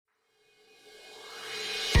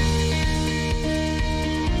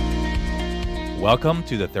Welcome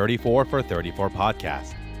to the 34 for 34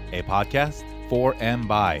 podcast, a podcast for and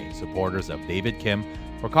by supporters of David Kim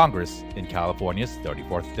for Congress in California's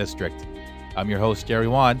 34th District. I'm your host, Jerry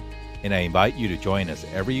Wan, and I invite you to join us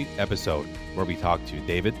every episode where we talk to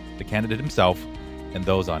David, the candidate himself, and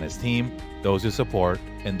those on his team, those who support,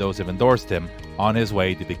 and those who have endorsed him on his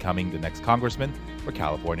way to becoming the next congressman for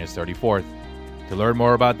California's 34th. To learn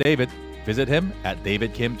more about David, visit him at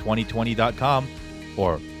davidkim2020.com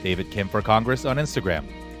or David Kim for Congress on Instagram.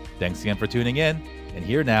 Thanks again for tuning in, and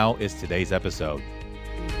here now is today's episode.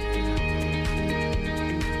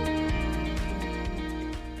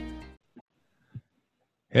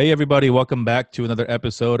 Hey everybody, welcome back to another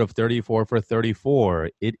episode of 34 for 34.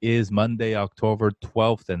 It is Monday, October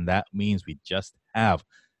 12th, and that means we just have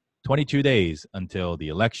 22 days until the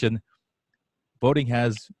election. Voting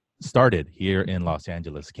has started here in Los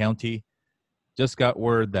Angeles County. Just got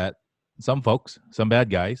word that some folks, some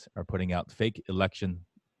bad guys, are putting out fake election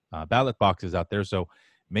ballot boxes out there. So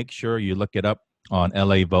make sure you look it up on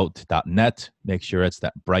lavote.net. Make sure it's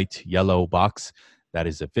that bright yellow box that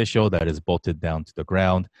is official, that is bolted down to the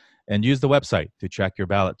ground. And use the website to check your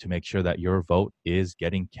ballot to make sure that your vote is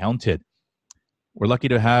getting counted. We're lucky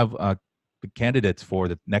to have the candidates for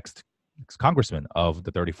the next congressman of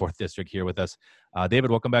the 34th District here with us.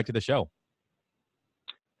 David, welcome back to the show.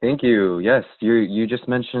 Thank you. Yes, you just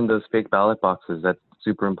mentioned those fake ballot boxes. That's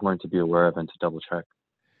super important to be aware of and to double check.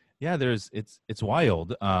 Yeah, it's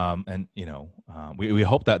wild, and we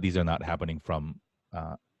hope that these are not happening from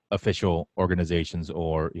official organizations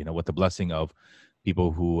or with the blessing of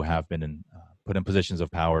people who have been put in positions of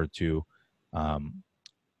power to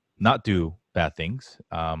not do bad things.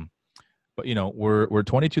 But we're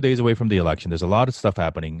 22 days away from the election. There's a lot of stuff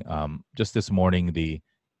happening. Just this morning, the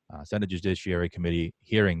Senate Judiciary Committee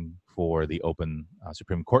hearing for the open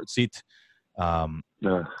Supreme Court seat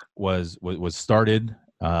was started.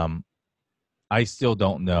 I still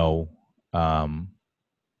don't know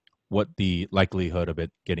what the likelihood of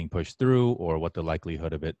it getting pushed through or what the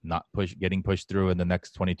likelihood of it not getting pushed through in the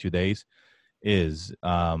next 22 days is.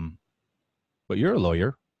 But you're a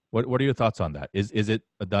lawyer. What are your thoughts on that? Is it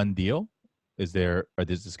a done deal? Is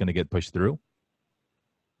this going to get pushed through?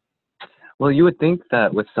 Well, you would think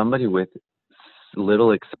that with somebody with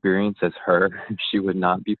little experience as her, she would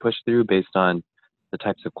not be pushed through based on the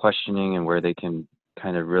types of questioning and where they can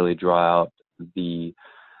kind of really draw out the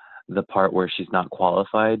part where she's not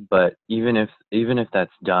qualified. But even if that's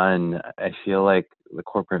done, I feel like the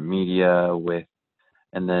corporate media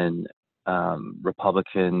and then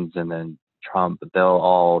Republicans and then Trump, they'll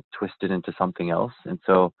all twist it into something else. And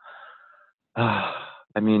so,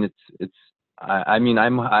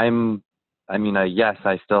 yes,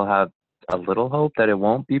 I still have a little hope that it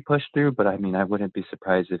won't be pushed through, but I wouldn't be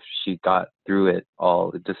surprised if she got through it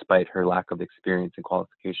all despite her lack of experience and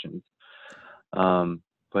qualifications.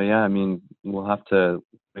 But yeah, we'll have to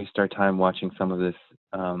waste our time watching some of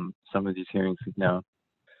these hearings now.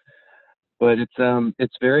 But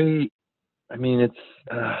it's very, it's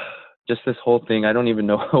just this whole thing. I don't even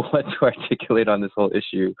know what to articulate on this whole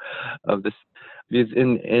issue of this. Because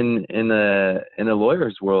in a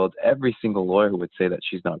lawyer's world, every single lawyer would say that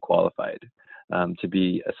she's not qualified to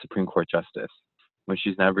be a Supreme Court justice, when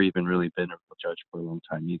she's never even really been a judge for a long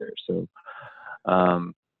time either. So,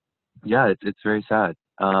 yeah, it's very sad.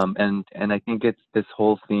 And I think it's this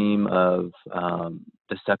whole theme of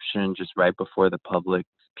deception just right before the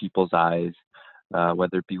people's eyes,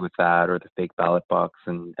 whether it be with that or the fake ballot box,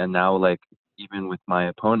 and now like even with my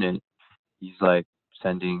opponent, he's like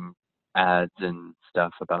sending ads and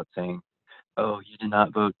stuff about saying, oh, you did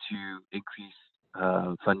not vote to increase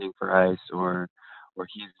funding for ICE, or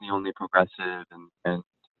he's the only progressive, and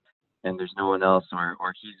there's no one else, or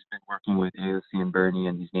he's been working with AOC and Bernie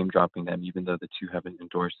and he's name dropping them even though the two haven't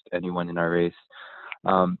endorsed anyone in our race.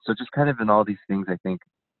 So just kind of in all these things, I think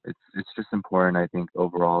it's just important, I think,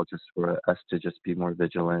 overall, just for us to just be more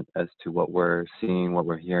vigilant as to what we're seeing, what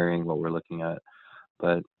we're hearing, what we're looking at.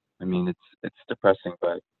 But it's depressing,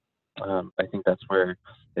 but I think that's where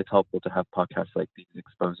it's helpful to have podcasts like these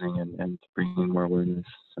exposing and bringing more awareness.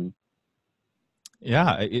 And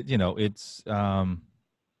yeah, it's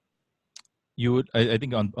you would, I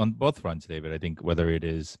think on both fronts, David, I think whether it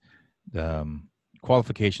is the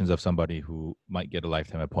qualifications of somebody who might get a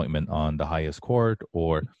lifetime appointment on the highest court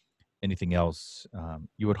or anything else,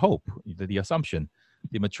 you would hope the assumption,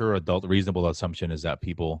 the mature adult reasonable assumption is that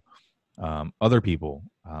people, other people,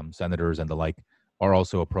 senators and the like, are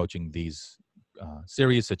also approaching these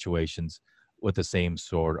serious situations with the same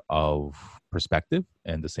sort of perspective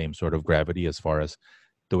and the same sort of gravity as far as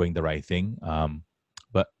doing the right thing.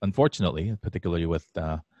 But unfortunately, particularly with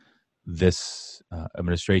this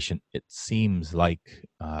administration, it seems like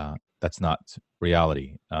that's not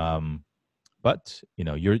reality. But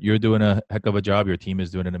you're doing a heck of a job. Your team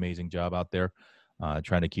is doing an amazing job out there,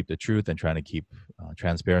 trying to keep the truth and trying to keep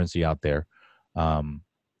transparency out there.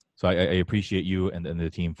 So I appreciate you and the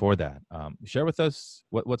team for that. Share with us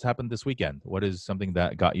what's happened this weekend. What is something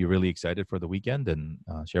that got you really excited for the weekend, and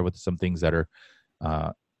share with us some things that are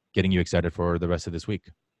getting you excited for the rest of this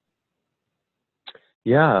week.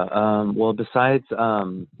 Yeah. Well, besides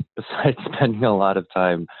besides spending a lot of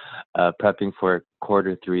time prepping for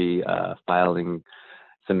quarter 3 filing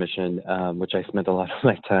submission, which I spent a lot of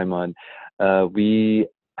my time on, we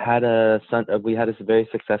had a very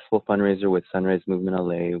successful fundraiser with Sunrise Movement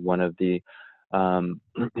LA, one of the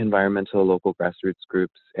environmental local grassroots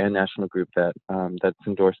groups and national group that's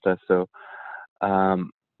endorsed us. So,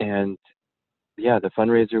 and yeah, the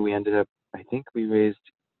fundraiser, we ended up, I think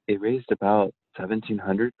it raised about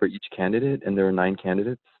 1,700 for each candidate, and there were 9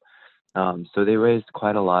 candidates. So they raised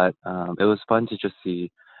quite a lot. It was fun to just see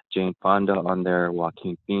Jane Fonda on there,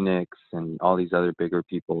 Joaquin Phoenix, and all these other bigger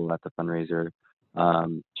people at the fundraiser,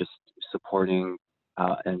 just supporting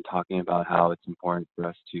and talking about how it's important for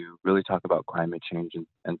us to really talk about climate change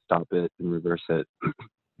and stop it and reverse it.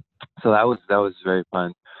 So that was very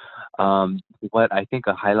fun. What I think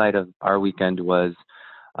a highlight of our weekend was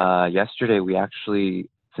yesterday. We actually,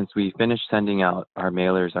 since we finished sending out our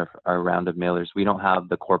mailers, our round of mailers, we don't have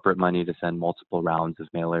the corporate money to send multiple rounds of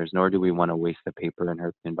mailers, nor do we want to waste the paper and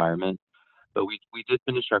hurt the environment. But we did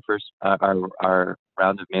finish our first our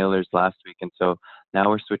round of mailers last week, and so now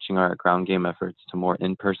we're switching our ground game efforts to more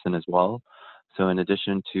in person as well. So in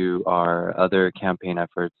addition to our other campaign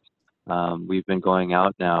efforts, we've been going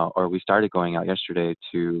out now, or we started going out yesterday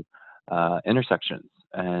to intersections.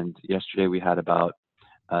 And yesterday we had about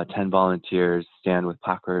 10 volunteers stand with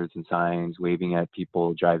placards and signs, waving at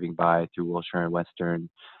people driving by through Wilshire and Western,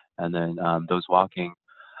 and then those walking.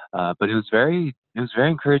 But it was very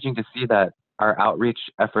encouraging to see that our outreach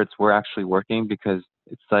efforts were actually working, because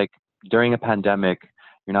it's like during a pandemic,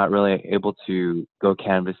 you're not really able to go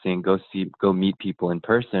canvassing, go meet people in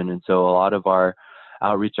person, and so a lot of our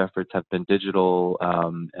outreach efforts have been digital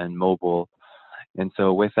and mobile. And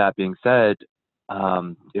so with that being said,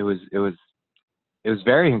 it was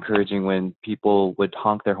very encouraging when people would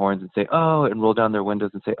honk their horns and say, "Oh," and roll down their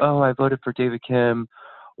windows and say, "Oh, I voted for David Kim,"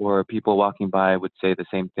 or people walking by would say the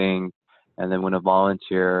same thing. And then when a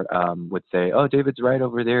volunteer would say, "Oh, David's right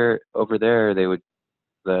over there," the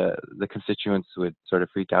constituents would sort of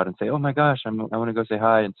freak out and say, "Oh my gosh, I want to go say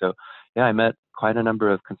hi." And so, yeah, I met quite a number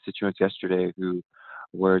of constituents yesterday who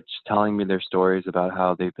were just telling me their stories about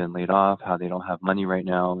how they've been laid off, how they don't have money right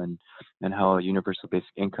now, and how a universal basic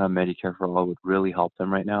income, Medicare for all, would really help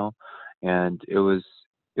them right now. And it was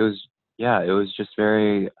just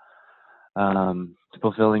very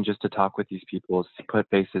fulfilling just to talk with these people, to put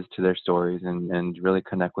faces to their stories, and really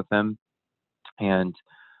connect with them. And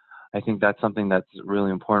I think that's something that's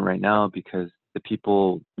really important right now, because the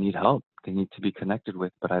people need help. They need to be connected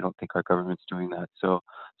with, but I don't think our government's doing that. So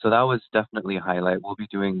that was definitely a highlight. We'll be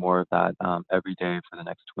doing more of that every day for the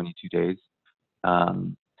next 22 days.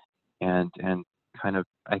 Um, and kind of,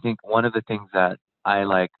 I think one of the things that I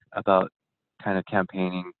like about kind of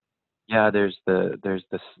campaigning, yeah, there's the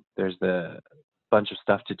bunch of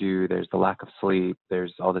stuff to do. There's the lack of sleep.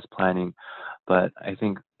 There's all this planning, but I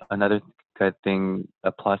think another good thing,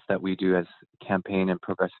 a plus that we do as campaign and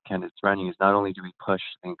progressive candidates running, is not only do we push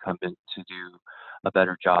the incumbent to do a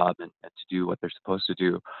better job and to do what they're supposed to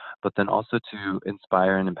do, but then also to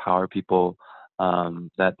inspire and empower people,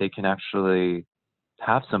 that they can actually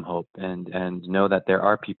have some hope and know that there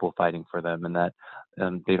are people fighting for them, and that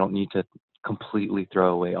they don't need to completely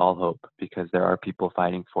throw away all hope, because there are people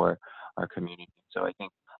fighting for our community. So I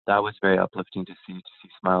think that was very uplifting to see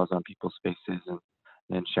smiles on people's faces,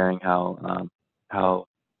 and sharing how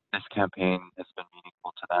this campaign has been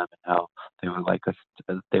meaningful to them, and how they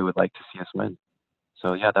would like to see us win.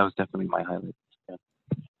 So yeah, that was definitely my highlight. Yeah.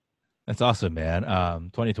 That's awesome, man.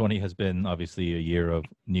 2020 has been obviously a year of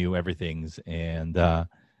new everythings, and the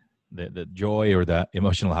joy or the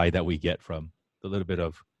emotional high that we get from the little bit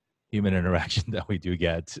of human interaction that we do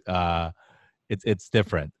get, it's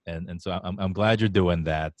different, and so I'm glad you're doing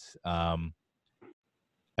that.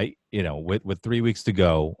 With 3 weeks to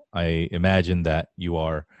go, I imagine that you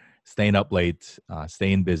are staying up late,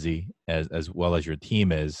 staying busy, as well as your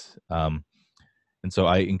team is. And so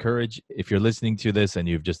I encourage, if you're listening to this and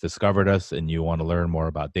you've just discovered us and you want to learn more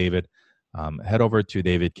about David, head over to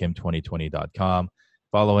davidkim2020.com.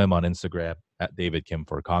 Follow him on Instagram at David Kim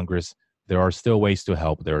for Congress. there are still ways to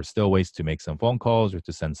help. There are still ways to make some phone calls or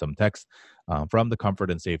to send some text from the comfort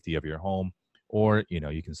and safety of your home. Or,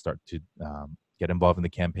 you can start to get involved in the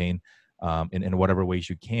campaign in whatever ways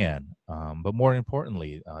you can. But more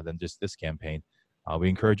importantly than just this campaign, we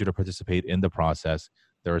encourage you to participate in the process.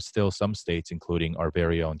 There are still some states, including our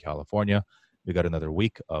very own California. We got another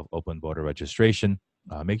week of open voter registration.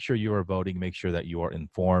 Make sure you are voting. Make sure that you are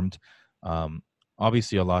informed.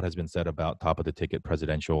 Obviously, a lot has been said about top of the ticket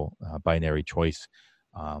presidential binary choice,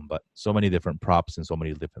 but so many different props and so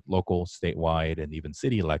many different local, statewide, and even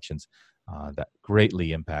city elections that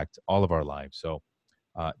greatly impact all of our lives. So,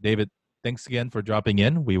 David, thanks again for dropping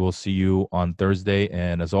in. We will see you on Thursday.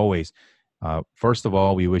 And as always, first of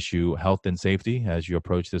all, we wish you health and safety as you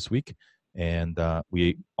approach this week. And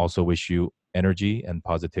we also wish you energy and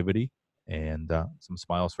positivity and some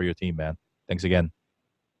smiles for your team, man. Thanks again.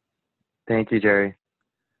 Thank you, Jerry.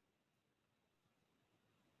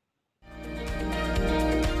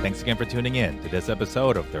 Thanks again for tuning in to this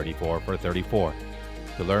episode of 34 for 34.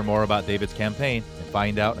 To learn more about David's campaign and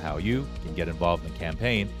find out how you can get involved in the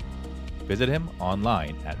campaign, visit him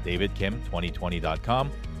online at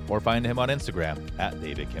davidkim2020.com or find him on Instagram at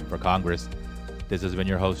davidkim4congress. This has been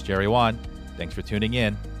your host, Jerry Won. Thanks for tuning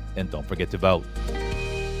in, and don't forget to vote.